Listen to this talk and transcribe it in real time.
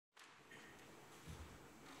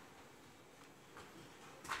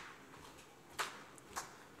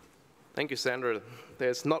Thank you, Sandra.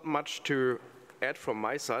 There's not much to add from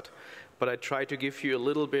my side, but I try to give you a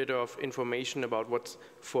little bit of information about what's,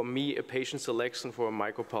 for me, a patient selection for a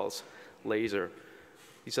MicroPulse laser.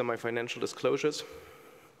 These are my financial disclosures.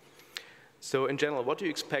 So in general, what do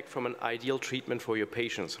you expect from an ideal treatment for your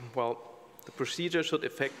patients? Well, the procedure should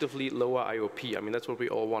effectively lower IOP. I mean, that's what we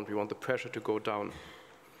all want. We want the pressure to go down.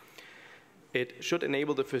 It should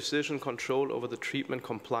enable the physician control over the treatment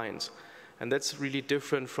compliance. And that's really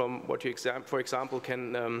different from what you, for example,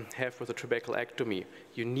 can have with a trabeculectomy.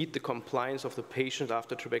 You need the compliance of the patient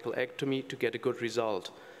after trabeculectomy to get a good result.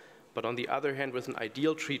 But on the other hand, with an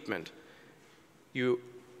ideal treatment, you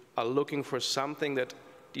are looking for something that,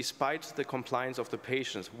 despite the compliance of the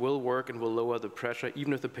patients, will work and will lower the pressure,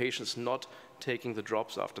 even if the patient's not taking the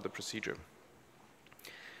drops after the procedure.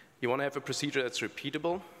 You want to have a procedure that's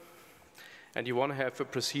repeatable, and you want to have a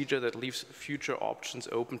procedure that leaves future options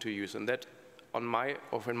open to use. And that, in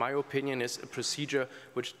my opinion, is a procedure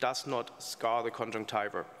which does not scar the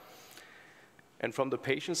conjunctiva. And from the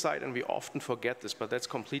patient side, and we often forget this, but that's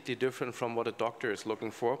completely different from what a doctor is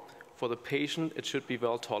looking for. For the patient, it should be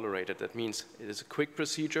well tolerated. That means it is a quick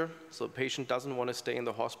procedure, so the patient doesn't want to stay in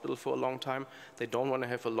the hospital for a long time. They don't want to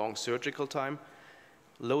have a long surgical time.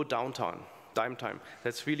 Low downtime.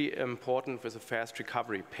 That's really important with a fast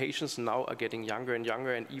recovery. Patients now are getting younger and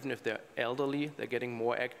younger, and even if they're elderly, they're getting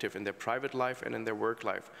more active in their private life and in their work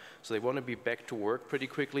life. So they want to be back to work pretty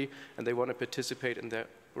quickly, and they want to participate in their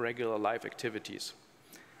regular life activities.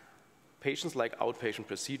 Patients like outpatient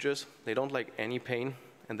procedures. They don't like any pain,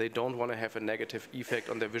 and they don't want to have a negative effect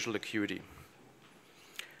on their visual acuity.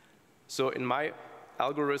 So in my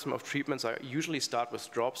algorithm of treatments, I usually start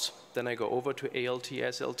with drops, then I go over to ALT,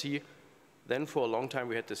 SLT. Then for a long time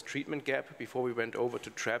we had this treatment gap before we went over to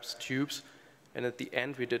traps, tubes, and at the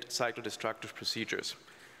end we did cyclodestructive procedures.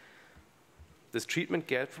 This treatment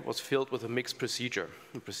gap was filled with a mixed procedure,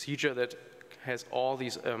 a procedure that has all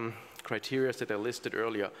these criteria that I listed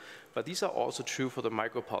earlier. But these are also true for the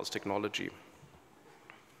MicroPulse technology.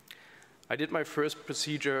 I did my first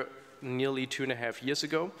procedure nearly 2.5 years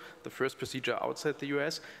ago, the first procedure outside the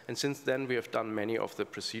US, and since then we have done many of the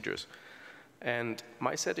procedures. And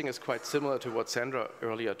my setting is quite similar to what Sandra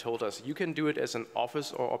earlier told us. You can do it as an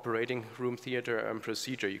office or operating room theater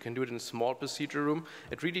procedure. You can do it in a small procedure room.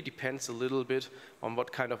 It really depends a little bit on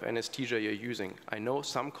what kind of anesthesia you're using. I know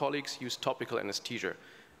some colleagues use topical anesthesia.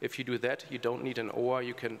 If you do that, you don't need an OR.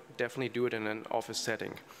 You can definitely do it in an office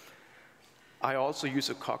setting. I also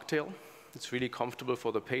use a cocktail. It's really comfortable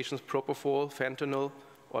for the patients: propofol, fentanyl,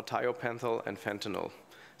 or thiopental and fentanyl.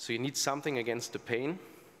 So you need something against the pain,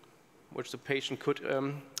 which the patient could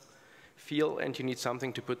feel, and you need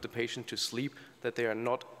something to put the patient to sleep, that they are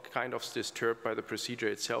not kind of disturbed by the procedure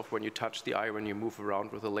itself when you touch the eye, when you move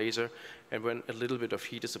around with a laser, and when a little bit of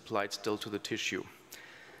heat is applied still to the tissue.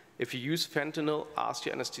 If you use fentanyl, ask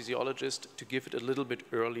your anesthesiologist to give it a little bit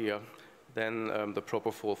earlier than the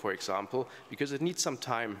propofol, for example, because it needs some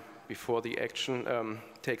time before the action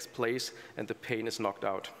takes place and the pain is knocked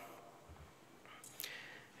out.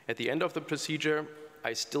 At the end of the procedure,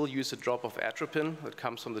 I still use a drop of atropine that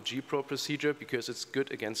comes from the G-Pro procedure because it's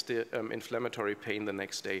good against the inflammatory pain the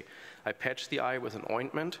next day. I patch the eye with an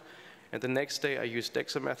ointment, and the next day I use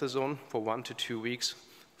dexamethasone for 1 to 2 weeks,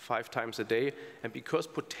 5 times a day. And because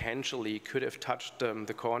potentially it could have touched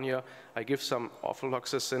the cornea, I give some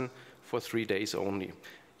ofloxacin for 3 days only.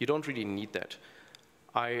 You don't really need that.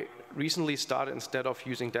 I recently started, instead of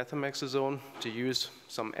using dexamethasone, to use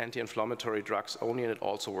some anti-inflammatory drugs only, and it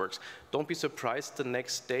also works. Don't be surprised the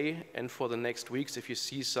next day and for the next weeks if you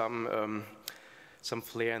see some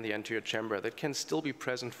flare in the anterior chamber. That can still be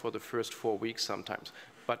present for the first 4 weeks sometimes.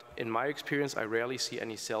 But in my experience, I rarely see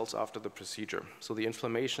any cells after the procedure. So the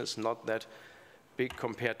inflammation is not that big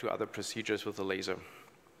compared to other procedures with the laser.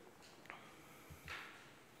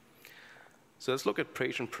 So let's look at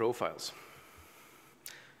patient profiles.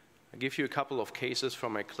 I'll give you a couple of cases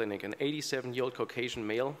from my clinic. An 87-year-old Caucasian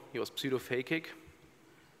male, he was pseudophakic.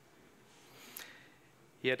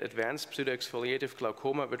 He had advanced pseudoexfoliative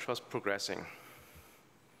glaucoma, which was progressing.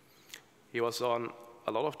 He was on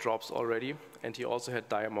a lot of drops already, and he also had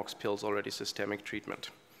Diamox pills already, systemic treatment.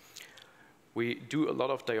 We do a lot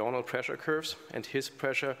of diurnal pressure curves, and his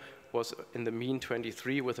pressure was in the mean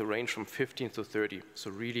 23 with a range from 15 to 30,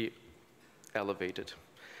 so really elevated.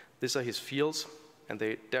 These are his fields, and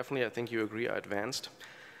they definitely, I think you agree, are advanced.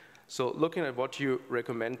 So looking at what you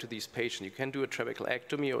recommend to these patients, you can do a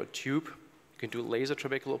trabeculectomy or a tube. You can do laser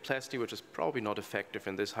trabeculoplasty, which is probably not effective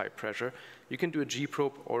in this high pressure. You can do a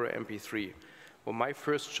G-probe or a MP3. Well, my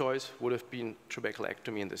first choice would have been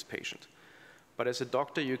trabeculectomy in this patient. But as a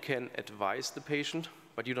doctor, you can advise the patient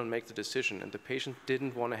but you don't make the decision. And the patient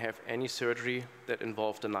didn't want to have any surgery that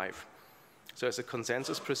involved a knife. So as a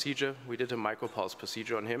consensus procedure, we did a MicroPulse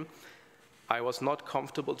procedure on him. I was not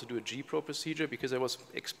comfortable to do a G-probe procedure because I was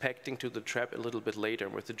expecting to do the trap a little bit later.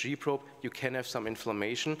 With the G-probe, you can have some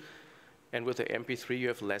inflammation, and with the MP3, you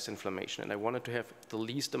have less inflammation. And I wanted to have the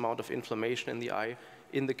least amount of inflammation in the eye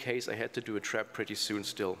in the case I had to do a trap pretty soon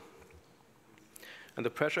still. And the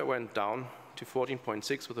pressure went down to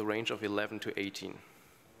 14.6 with a range of 11 to 18.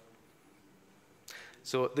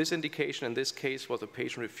 So this indication in this case was a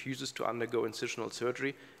patient refuses to undergo incisional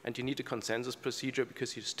surgery, and you need a consensus procedure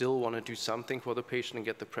because you still want to do something for the patient and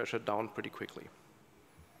get the pressure down pretty quickly.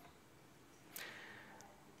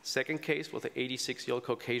 Second case was an 86-year-old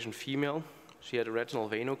Caucasian female. She had a retinal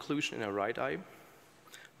vein occlusion in her right eye.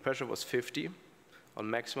 Pressure was 50 on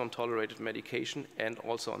maximum tolerated medication and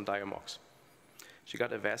also on Diamox. She got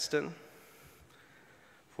Avastin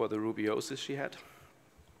for the rubeosis she had.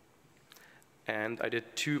 And I did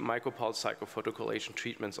 2 MicroPulse Cyclophotocoagulation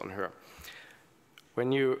treatments on her.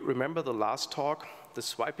 When you remember the last talk, the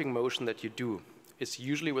swiping motion that you do is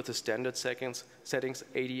usually with the standard settings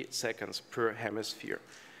 80 seconds per hemisphere.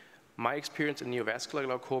 My experience in neovascular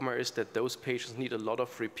glaucoma is that those patients need a lot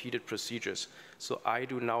of repeated procedures. So I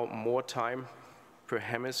do now more time per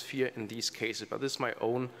hemisphere in these cases, but this is my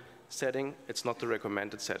own setting, it's not the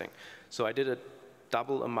recommended setting. So I did a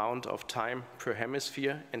double amount of time per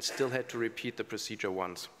hemisphere and still had to repeat the procedure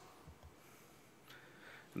once.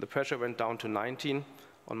 And the pressure went down to 19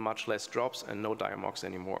 on much less drops and no Diamox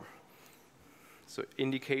anymore. So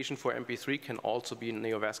indication for MP3 can also be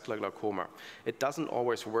neovascular glaucoma. It doesn't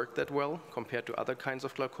always work that well compared to other kinds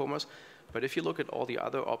of glaucomas, but if you look at all the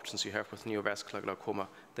other options you have with neovascular glaucoma,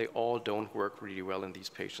 they all don't work really well in these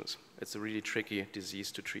patients. It's a really tricky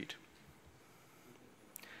disease to treat.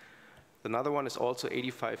 Another one is also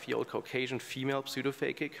 85-year-old Caucasian female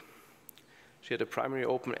pseudophakic. She had a primary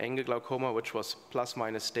open angle glaucoma, which was plus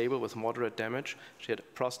minus stable with moderate damage. She had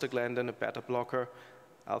prostaglandin, a beta blocker,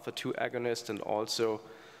 alpha-2 agonist, and also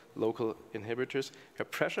local inhibitors. Her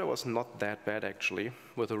pressure was not that bad, actually,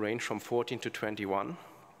 with a range from 14 to 21.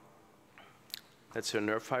 That's her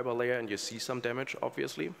nerve fiber layer, and you see some damage,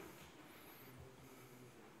 obviously.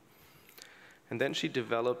 And then she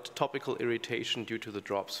developed topical irritation due to the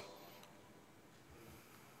drops.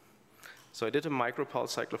 So I did a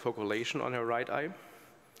MicroPulse Cyclophotocoagulation on her right eye.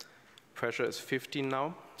 Pressure is 15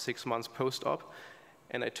 now, 6 months post-op.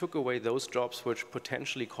 And I took away those drops which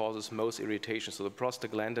potentially causes most irritation, so the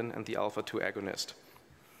prostaglandin and the alpha-2 agonist.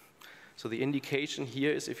 So the indication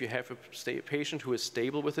here is if you have a patient who is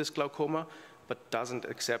stable with his glaucoma, but doesn't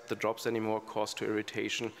accept the drops anymore, cause to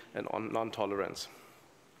irritation and non-tolerance.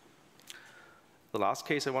 The last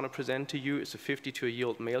case I want to present to you is a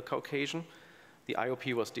 52-year-old male Caucasian. The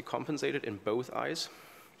IOP was decompensated in both eyes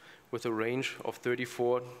with a range of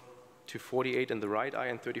 34 to 48 in the right eye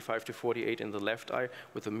and 35 to 48 in the left eye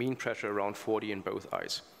with a mean pressure around 40 in both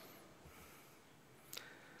eyes.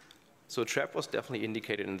 So a trap was definitely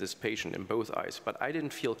indicated in this patient in both eyes, but I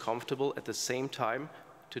didn't feel comfortable at the same time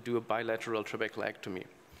to do a bilateral trabeculectomy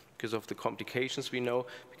because of the complications we know,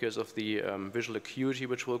 because of the visual acuity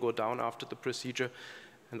which will go down after the procedure,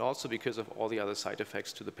 and also because of all the other side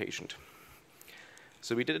effects to the patient.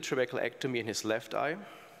 So we did a trabeculectomy in his left eye,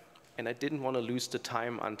 and I didn't want to lose the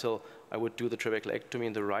time until I would do the trabeculectomy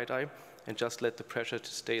in the right eye and just let the pressure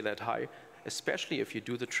to stay that high. Especially if you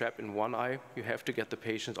do the trap in one eye, you have to get the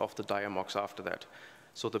patient off the Diamox after that.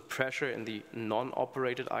 So the pressure in the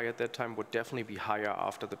non-operated eye at that time would definitely be higher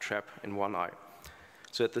after the trap in one eye.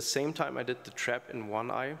 So at the same time I did the trap in one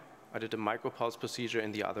eye, I did a MicroPulse procedure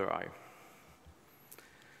in the other eye.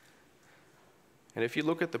 And if you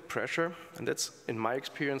look at the pressure, and that's, in my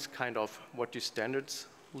experience, kind of what you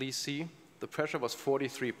standardly see, the pressure was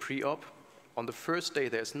 43 pre-op. On the first day,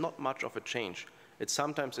 there's not much of a change.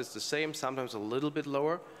 Sometimes it's the same, sometimes a little bit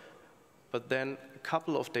lower, but then a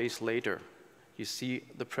couple of days later, you see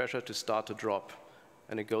the pressure to start to drop,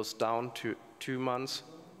 and it goes down to 2 months,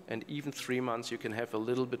 and even 3 months, you can have a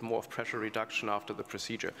little bit more of pressure reduction after the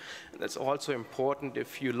procedure. And that's also important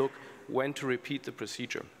if you look when to repeat the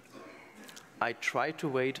procedure. I try to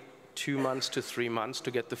wait 2 months to 3 months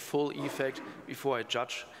to get the full effect before I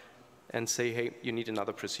judge and say, hey, you need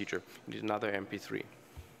another procedure, you need another MP3.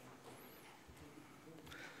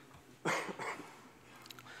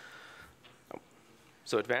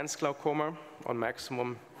 So advanced glaucoma on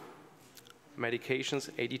maximum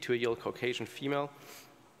medications, 82-year-old Caucasian female.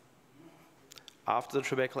 After the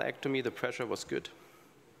trabeculectomy, the pressure was good.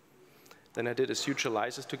 Then I did a suture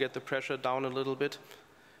lysis to get the pressure down a little bit.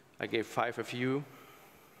 I gave 5 FU,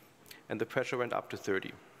 and the pressure went up to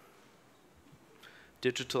 30.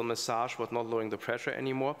 Digital massage was not lowering the pressure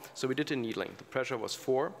anymore, so we did a needling. The pressure was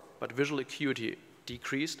 4, but visual acuity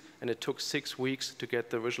decreased, and it took 6 weeks to get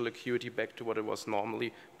the visual acuity back to what it was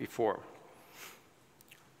normally before.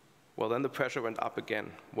 Well, then the pressure went up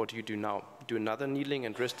again. What do you do now? Do another needling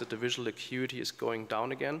and risk that the visual acuity is going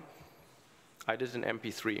down again? I did an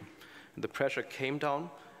MP3. And the pressure came down,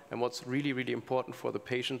 and what's really, really important for the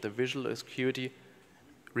patient, the visual acuity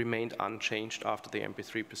remained unchanged after the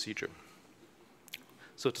MP3 procedure.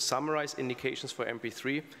 So to summarize, indications for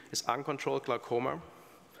MP3 is uncontrolled glaucoma.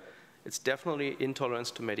 It's definitely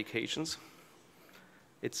intolerance to medications.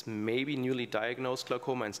 It's maybe newly diagnosed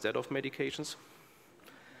glaucoma instead of medications.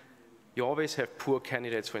 You always have poor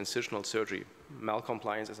candidates for incisional surgery.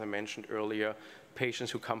 Malcompliance, as I mentioned earlier,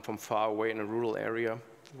 patients who come from far away in a rural area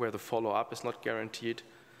where the follow-up is not guaranteed.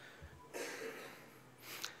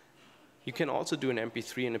 You can also do an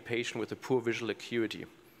MP3 in a patient with a poor visual acuity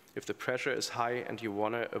if the pressure is high and you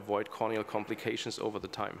want to avoid corneal complications over the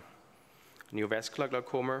time. Neovascular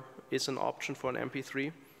glaucoma is an option for an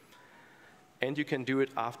MP3, and you can do it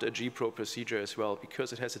after a G-Pro procedure as well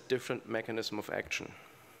because it has a different mechanism of action.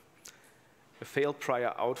 A failed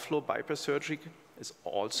prior outflow bypass surgery is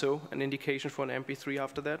also an indication for an MP3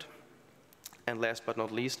 after that. And last but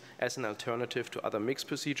not least, as an alternative to other mixed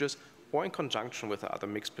procedures or in conjunction with the other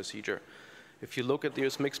mixed procedure. If you look at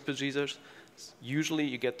those mixed procedures, usually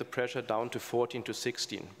you get the pressure down to 14 to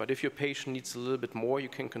 16. But if your patient needs a little bit more, you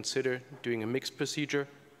can consider doing a mixed procedure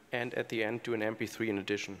and at the end do an MP3 in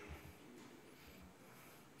addition.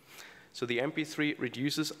 So the MP3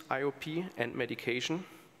 reduces IOP and medication.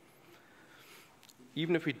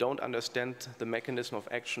 Even if we don't understand the mechanism of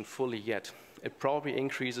action fully yet, it probably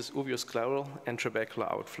increases uveoscleral and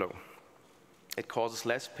trabecular outflow. It causes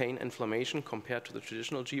less pain and inflammation compared to the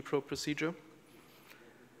traditional G-Pro procedure.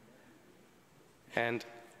 And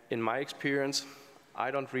in my experience,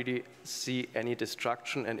 I don't really see any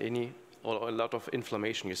destruction and or a lot of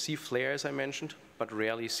inflammation. You see flare, as I mentioned, but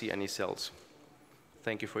rarely see any cells.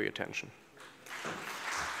 Thank you for your attention.